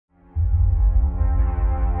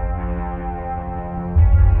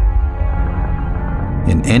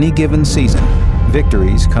any given season,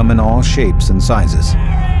 victories come in all shapes and sizes.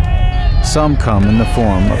 Some come in the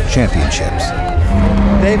form of championships.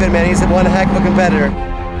 David, man, he's one heck of a competitor.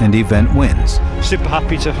 And event wins. Super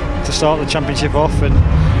happy to start the championship off, and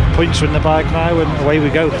points are in the bag now, and away we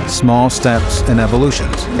go. Small steps and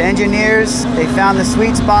evolutions. The engineers, they found the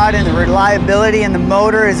sweet spot, and the reliability in the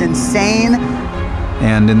motor is insane.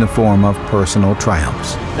 And in the form of personal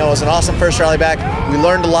triumphs. No, it was an awesome first rally back. We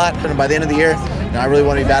learned a lot, and by the end of the year, I really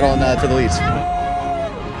want to be battling for the leads.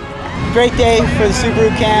 Great day for the Subaru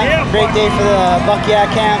camp, great day for the Bucky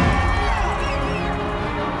camp.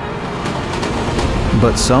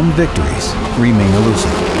 But some victories remain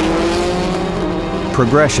elusive.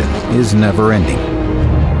 Progression is never ending.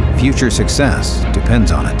 Future success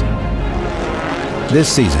depends on it. This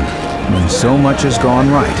season, when so much has gone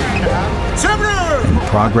right, and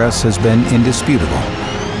progress has been indisputable,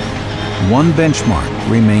 one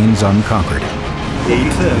benchmark remains unconquered.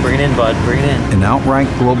 Bring it in, bud, bring it in. An outright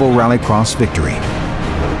Global Rallycross victory.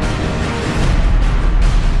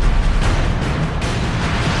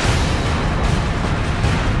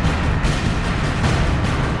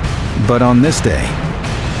 But on this day,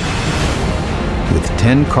 with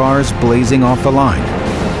 10 cars blazing off the line,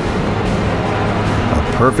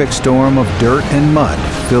 a perfect storm of dirt and mud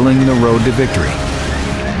filling the road to victory,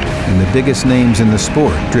 and the biggest names in the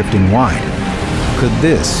sport drifting wide, could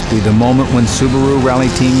this be the moment when Subaru Rally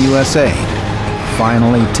Team USA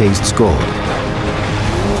finally tastes gold?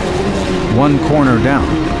 One corner down,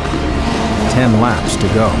 10 laps to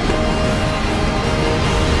go.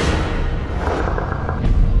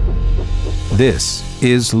 This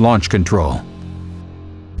is Launch Control.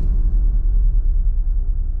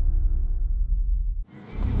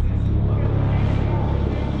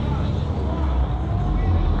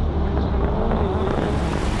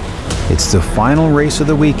 It's the final race of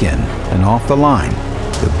the weekend, and off the line,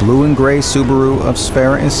 the blue and gray Subaru of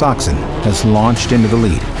Sverre Isachsen has launched into the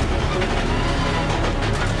lead.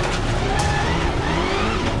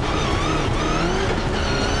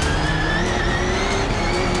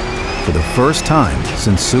 For the first time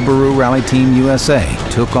since Subaru Rally Team USA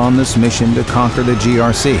took on this mission to conquer the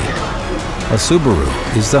GRC, a Subaru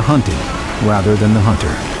is the hunted rather than the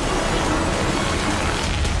hunter.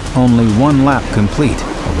 Only one lap complete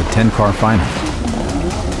of a 10-car final.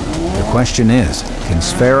 The question is, can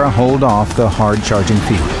Sverre hold off the hard-charging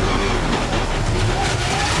field?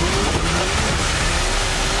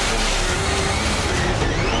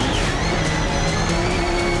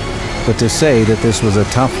 But to say that this was a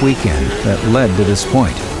tough weekend that led to this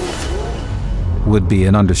point would be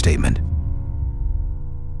an understatement.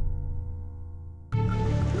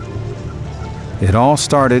 It all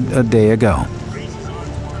started a day ago.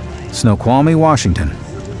 Snoqualmie, Washington.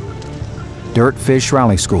 Dirtfish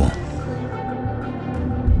Rally School.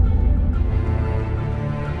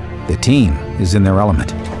 The team is in their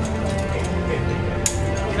element.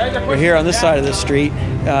 We're here on this side of the street.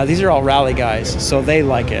 These are all rally guys, so they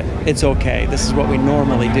like it. It's okay. This is what we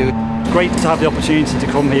normally do. Great to have the opportunity to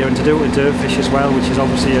come here and to do it with Dirtfish as well, which is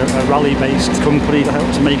obviously a rally-based company that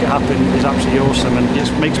helped to make it happen. Is absolutely awesome, and it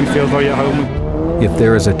just makes me feel very at home. If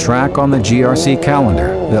there is a track on the GRC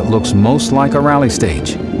calendar that looks most like a rally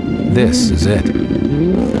stage, this is it.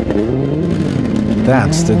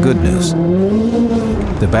 That's the good news.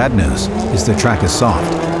 The bad news is the track is soft,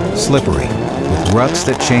 slippery, with ruts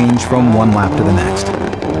that change from one lap to the next.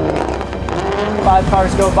 5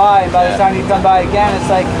 cars go by, and by the time you come by again, it's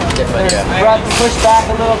like there's ruts pushed back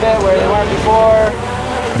a little bit where they weren't before.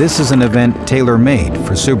 This is an event tailor-made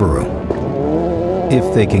for Subaru,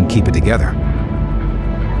 if they can keep it together.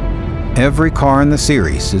 Every car in the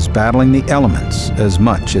series is battling the elements as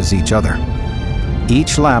much as each other.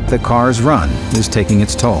 Each lap the cars run is taking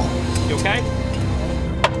its toll. You okay?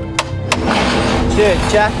 Dude,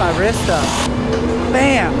 jack my wrist up.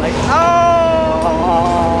 Bam! Like,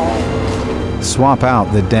 oh! Swap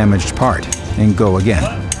out the damaged part and go again.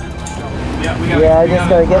 Yeah, I just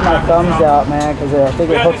gotta get my thumbs out, man, because I think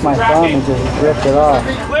it hooked my thumb and just ripped it off.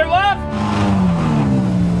 Clear left!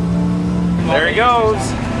 There he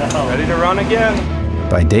goes. Ready to run again.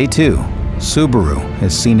 By day 2, Subaru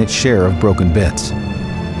has seen its share of broken bits.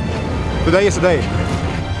 Today is the day.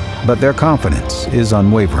 But their confidence is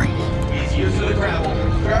unwavering. He's used to the gravel.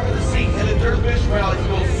 Grab the seat in the Dirtfish Rally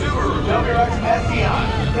School Subaru WRX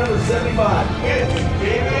STI. Number 75, it's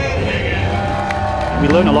David Higgins. We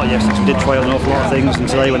learned a lot yesterday, we did trial an awful lot of things, and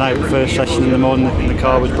today when I had the first session in the morning, the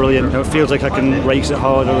car was brilliant. You know, it feels like I can race it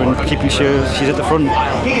harder and keeping sure she's at the front.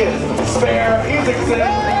 He is Sverre Isachsen.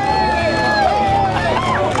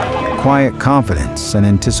 Quiet confidence and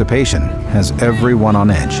anticipation has everyone on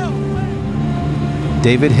edge.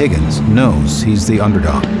 David Higgins knows he's the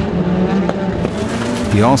underdog.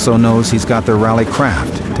 He also knows he's got the rally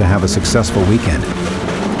craft to have a successful weekend.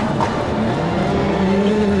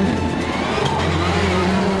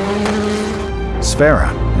 Sverre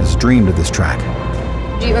has dreamed of this track.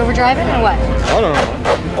 Do you overdrive it or what? I don't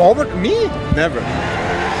know. Over me? Never.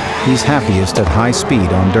 He's happiest at high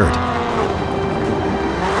speed on dirt.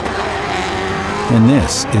 And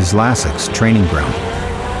this is Lasek's training ground.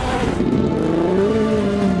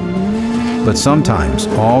 But sometimes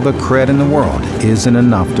all the cred in the world isn't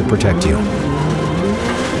enough to protect you.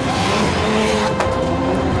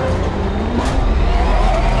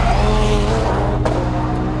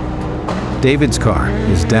 David's car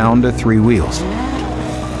is down to 3 wheels.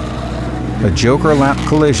 A Joker lap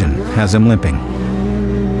collision has him limping.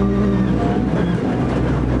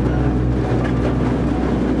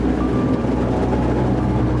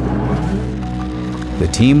 The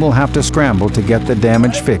team will have to scramble to get the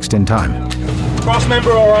damage fixed in time. Cross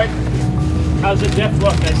member all right? How's the depth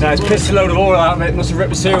look? No, it's pissed a load of oil out of it. Must have ripped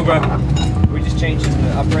the seal, bro. We just changed it to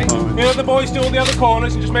the upright. You know, the boys do all the other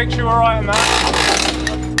corners and just make sure we're all right on that.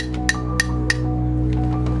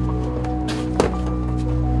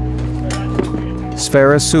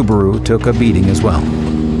 Sverre's Subaru took a beating as well.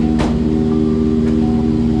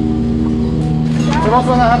 There was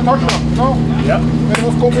one I had touched on, no? Yep. It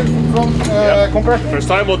was coming from compressor. First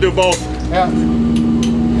time we'll do both. Yeah.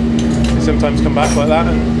 They sometimes come back like that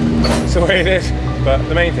and that's the way it is. But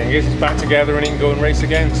the main thing is it's back together and he can go and race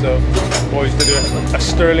again. So boys did a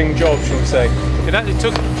sterling job, shall we say. It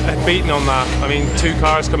took a beating on that. I mean, 2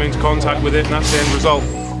 cars come into contact with it and that's the end result.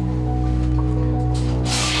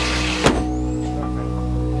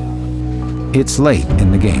 It's late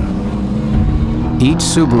in the game. Each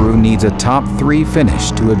Subaru needs a top 3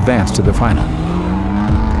 finish to advance to the final.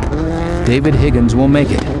 David Higgins will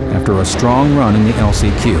make it after a strong run in the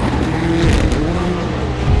LCQ.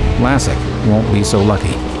 Lasek won't be so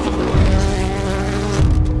lucky.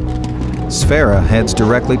 Sverre heads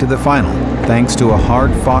directly to the final thanks to a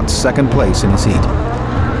hard-fought 2nd place in his heat.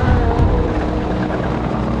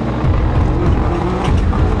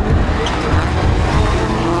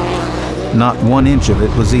 Not 1 inch of it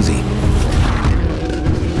was easy.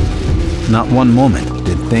 Not one moment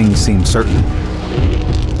did things seem certain.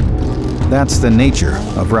 That's the nature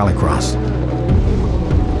of Rallycross.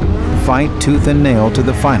 Fight tooth and nail to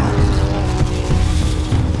the final,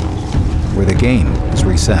 where the game is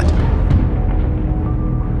reset.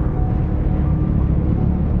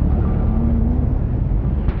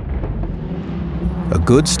 A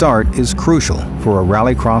good start is crucial for a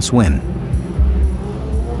Rallycross win.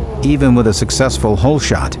 Even with a successful hole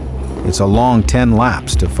shot, it's a long 10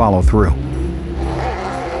 laps to follow through.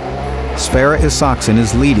 Sverre Isachsen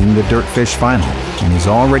is leading the Dirtfish final, and he's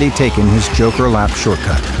already taken his Joker lap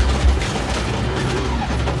shortcut.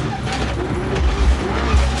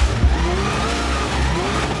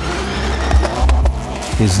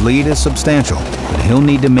 His lead is substantial, but he'll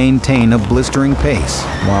need to maintain a blistering pace,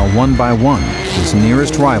 while 1 by 1, his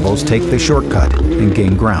nearest rivals take the shortcut and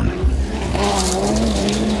gain ground.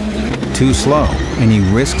 Too slow, and he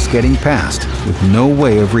risks getting past with no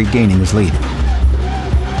way of regaining his lead.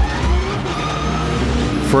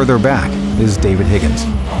 Further back is David Higgins.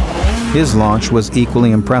 His launch was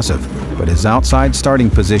equally impressive, but his outside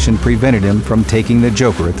starting position prevented him from taking the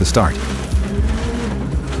Joker at the start.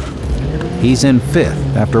 He's in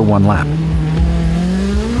 5th after 1 lap.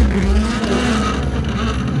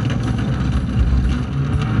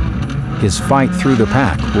 His fight through the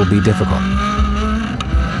pack will be difficult.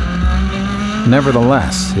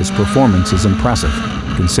 Nevertheless, his performance is impressive,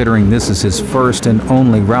 considering this is his first and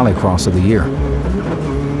only Rallycross of the year.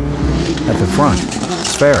 At the front,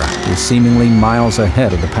 Sverre is seemingly miles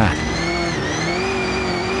ahead of the pack.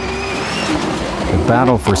 The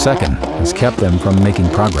battle for second has kept them from making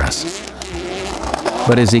progress.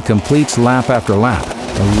 But as he completes lap after lap,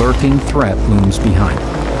 a lurking threat looms behind.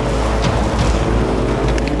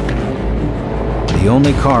 The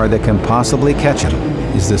only car that can possibly catch him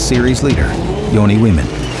is the series leader, Joni Wiman,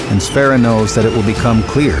 and Sverre knows that it will become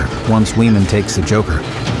clear once Wiman takes the Joker.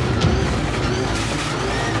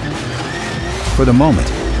 For the moment,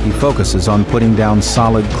 he focuses on putting down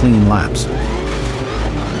solid, clean laps.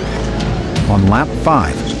 On lap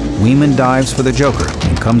 5, Wiman dives for the Joker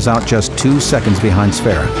and comes out just 2 seconds behind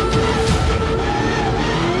Sverre.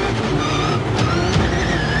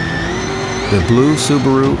 The blue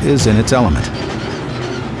Subaru is in its element.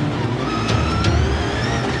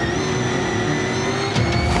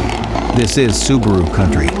 This is Subaru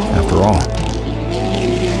country, after all.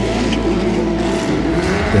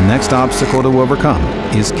 The next obstacle to overcome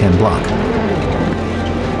is Ken Block.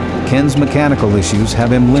 Ken's mechanical issues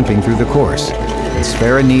have him limping through the course, and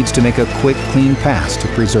Sverre needs to make a quick, clean pass to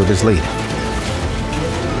preserve his lead.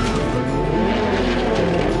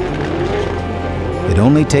 It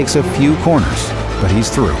only takes a few corners, but he's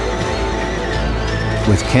through.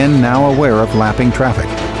 With Ken now aware of lapping traffic,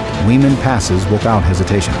 Wiman passes without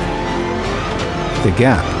hesitation. The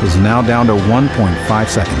gap is now down to 1.5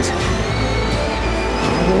 seconds.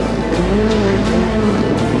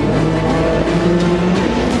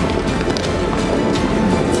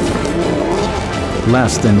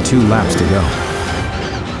 Less than 2 laps to go.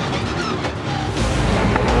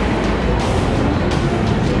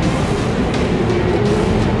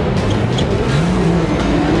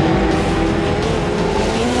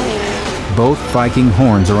 Both Viking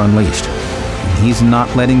horns are unleashed, and he's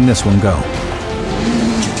not letting this one go.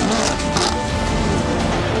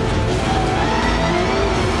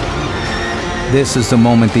 This is the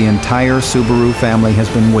moment the entire Subaru family has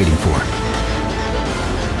been waiting for.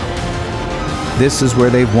 This is where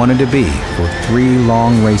they've wanted to be for 3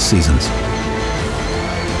 long race seasons.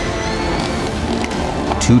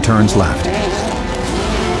 2 turns left.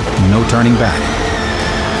 No turning back.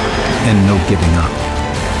 And no giving up.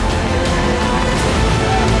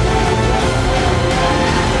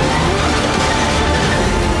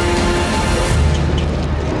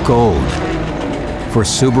 Gold for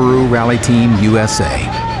Subaru Rally Team USA.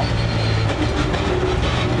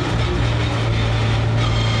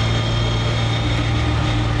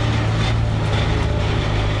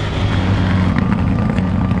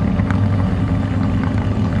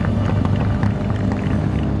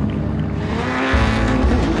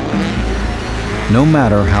 No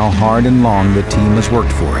matter how hard and long the team has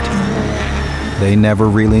worked for it, they never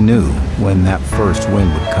really knew when that first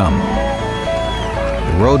win would come.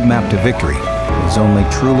 The roadmap to victory is only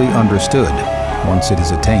truly understood once it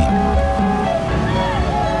is attained.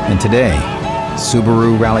 And today,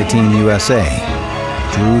 Subaru Rally Team USA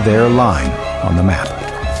drew their line on the map.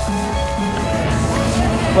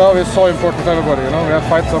 Well, it's so important for everybody, you know, we have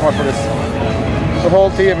fight so much for this. The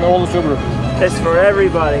whole team, all the Subaru. It's for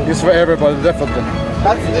everybody. It's for everybody, definitely.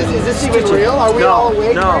 Is this even real? Are we all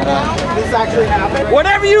awake right now? This actually happened?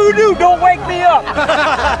 Whatever you do, don't wake me up!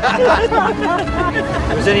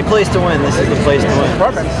 If there's any place to win, this is the place to win.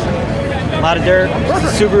 Perfect. A lot of dirt,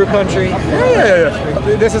 Subaru country. Yeah.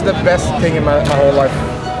 This is the best thing in my whole life.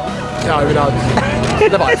 Yeah, without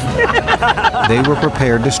the life. They were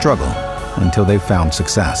prepared to struggle until they found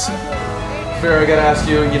success. Sverre, I gotta ask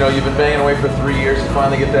you, you've been banging away for 3 years to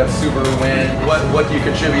finally get that Subaru win. What do you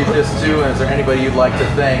contribute this to, and is there anybody you'd like to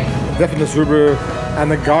thank? Definitely Subaru,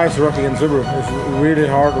 and the guys working in Subaru. It's really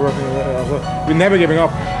hard working. We're never giving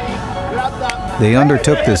up. They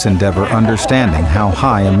undertook this endeavor understanding how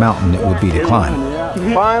high a mountain it would be to climb.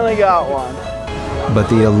 Finally got one. But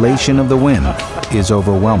the elation of the win is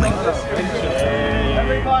overwhelming.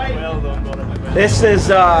 This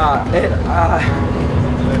is,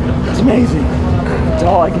 it's amazing. That's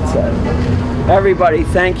all I can say. Everybody,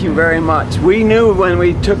 thank you very much. We knew when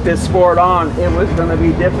we took this sport on, it was going to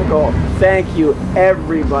be difficult. Thank you,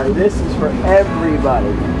 everybody. This is for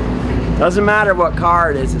everybody. Doesn't matter what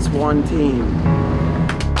car it is, it's one team.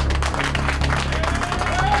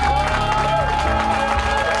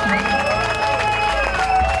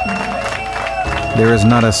 There is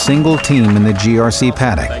not a single team in the GRC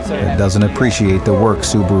paddock that doesn't appreciate the work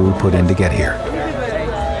Subaru put in to get here.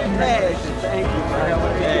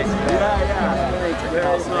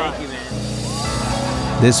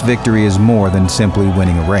 This victory is more than simply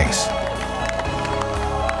winning a race.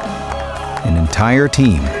 An entire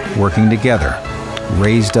team working together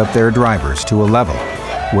raised up their drivers to a level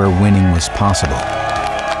where winning was possible.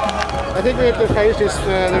 I think we have to change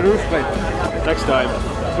the roof plate. Next time.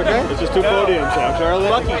 It's okay? It's just 2 podiums now, Charlie.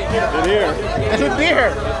 In here. It should be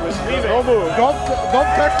here. Don't move. Don't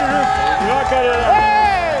touch the roof. You're not gonna...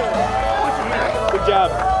 Hey! Good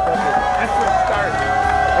job. That's the start.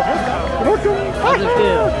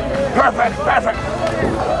 Perfect.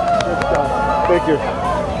 Thank you.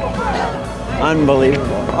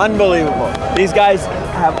 Unbelievable. These guys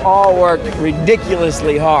have all worked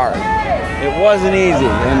ridiculously hard. It wasn't easy,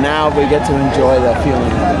 and now we get to enjoy that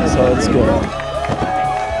feeling of it, so it's good.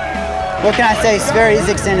 What can I say? Sverre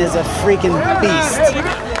Isachsen is a freaking beast.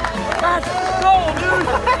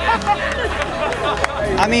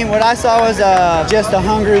 I mean, what I saw was just a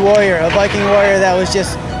hungry warrior, a Viking warrior that was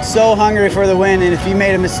just so hungry for the win, and if you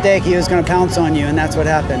made a mistake, he was going to pounce on you, and that's what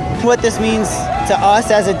happened. What this means to us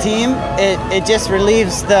as a team, it just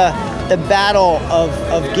relieves the battle of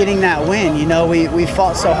getting that win. You know, we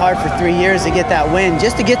fought so hard for 3 years to get that win,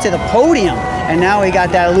 just to get to the podium, and now we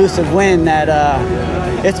got that elusive win that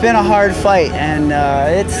it's been a hard fight, and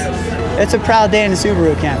it's a proud day in the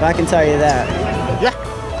Subaru camp, I can tell you that. Yeah,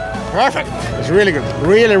 perfect. It's really good,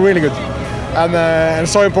 really, really good. And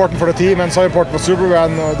so important for the team and so important for Subaru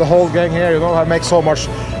and the whole gang here, you know, I make so much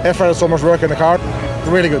effort and so much work in the car.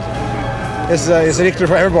 Really good. It's a victory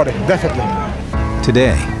for everybody, definitely.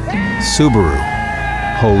 Today, Subaru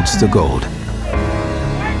holds the gold.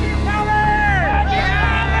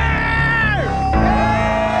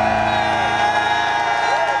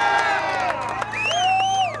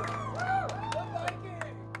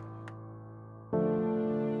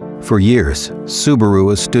 For years,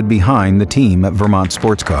 Subaru has stood behind the team at Vermont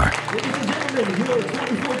Sports Car.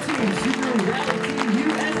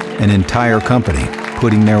 An entire company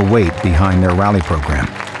putting their weight behind their rally program.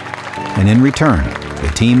 And in return,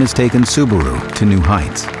 the team has taken Subaru to new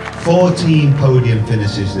heights. 14 podium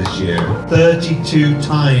finishes this year. 32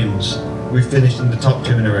 times we've finished in the top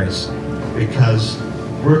 2 in a race, because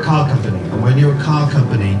we're a car company, and when you're a car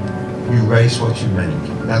company, you race what you make.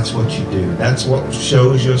 That's what you do. That's what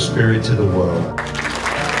shows your spirit to the world.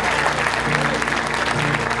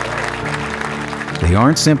 They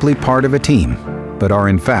aren't simply part of a team, but are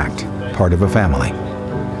in fact part of a family.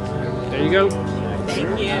 There you go.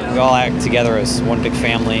 We all act together as one big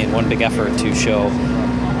family and one big effort to show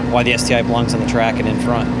why the STI belongs on the track and in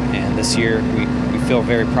front. And this year, we feel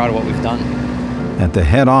very proud of what we've done. At the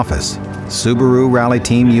head office, Subaru Rally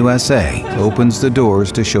Team USA opens the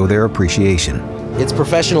doors to show their appreciation. It's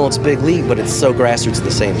professional, it's big league, but it's so grassroots at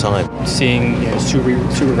the same time. Seeing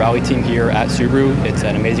Subaru Rally Team here at Subaru, it's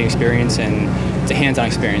an amazing experience, and it's a hands-on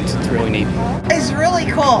experience. It's really neat. It's really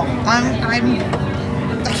cool.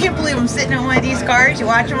 I can't believe I'm sitting in one of these cars. You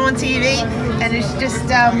watch them on TV, and it's just,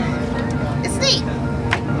 it's neat.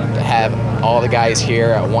 To have all the guys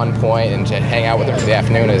here at one point and to hang out with them for the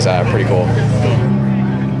afternoon is pretty cool.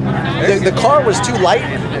 The car was too light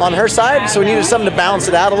on her side, so we needed something to balance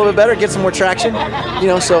it out a little bit better, get some more traction, you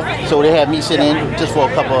know. So they had me sit in just for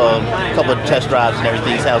a couple of test drives and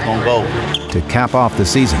everything. How it's gonna go. To cap off the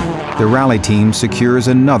season, the rally team secures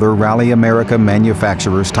another Rally America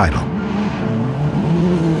Manufacturers title.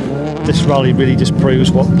 This rally really just proves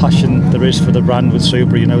what passion there is for the brand with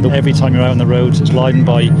Subaru. You know, every time you're out on the roads, it's lined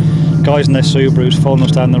by guys in their Subarus following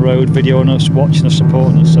us down the road, videoing us, watching us,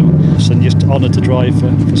 supporting us. So I'm just honoured to drive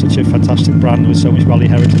for such a fantastic brand with so much rally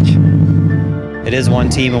heritage. It is one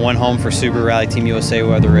team and one home for Subaru Rally Team USA,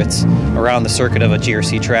 whether it's around the circuit of a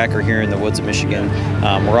GRC track or here in the woods of Michigan.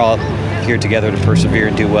 We're all here together to persevere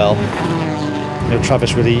and do well. You know,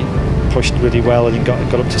 Travis really pushed really well and he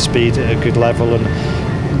got up to speed at a good level, and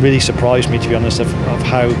really surprised me, to be honest, of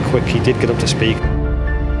how quick he did get up to speed.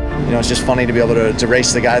 You know, it's just funny to be able to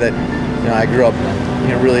race the guy that, you know, I grew up, you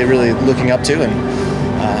know, really, really looking up to, and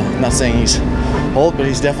I'm not saying he's old, but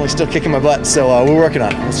he's definitely still kicking my butt. So we're working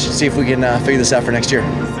on it. Let's see if we can figure this out for next year.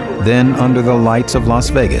 Then, under the lights of Las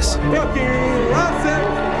Vegas, the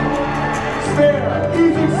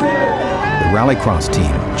Rallycross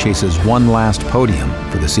team chases one last podium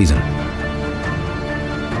for the season.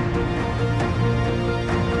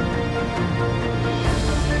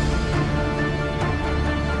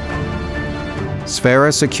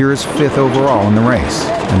 Sverre secures 5th overall in the race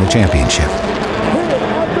and the championship.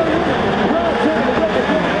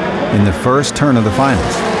 In the first turn of the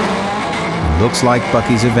finals, it looks like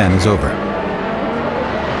Bucky's event is over.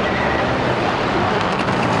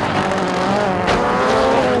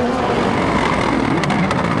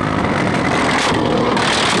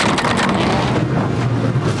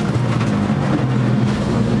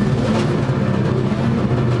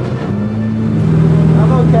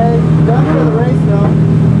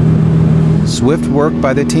 Swift work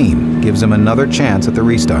by the team gives him another chance at the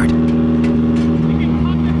restart.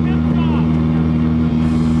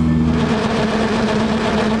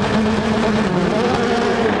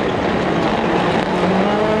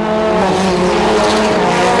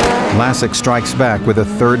 Lasek strikes back with a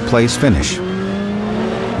 3rd place finish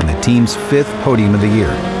and the team's 5th podium of the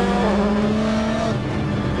year.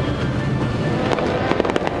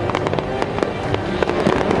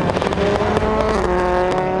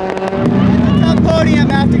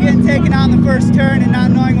 After getting taken on the first turn and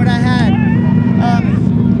not knowing what I had.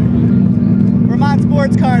 Vermont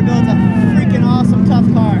Sports Car builds a freaking awesome, tough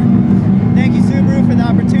car. Thank you, Subaru, for the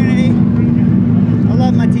opportunity. I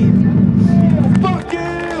love my team. Bucky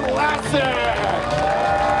Lasek!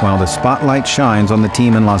 While the spotlight shines on the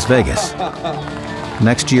team in Las Vegas,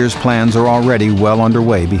 next year's plans are already well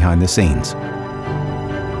underway behind the scenes.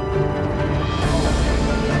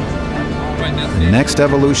 The next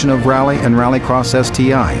evolution of rally and rallycross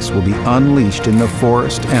STIs will be unleashed in the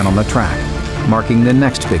forest and on the track. marking the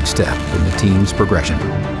next big step in the team's progression.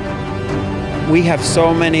 We have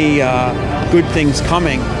so many good things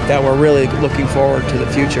coming that we're really looking forward to the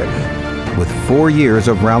future. With 4 years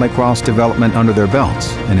of rallycross development under their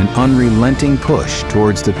belts and an unrelenting push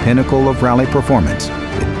towards the pinnacle of rally performance,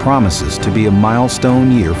 it promises to be a milestone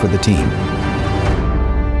year for the team.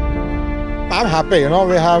 I'm happy, you know,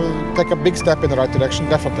 we have taken a big step in the right direction,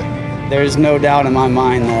 definitely. There's no doubt in my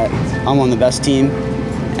mind that I'm on the best team,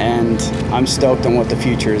 and I'm stoked on what the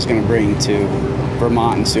future is going to bring to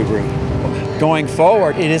Vermont and Subaru. Going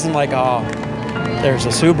forward, it isn't like, oh, there's a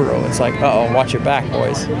Subaru. It's like, uh-oh, watch your back,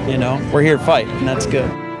 boys. You know, we're here to fight, and that's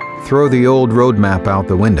good. Throw the old roadmap out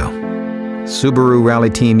the window. Subaru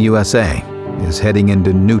Rally Team USA is heading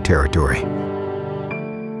into new territory.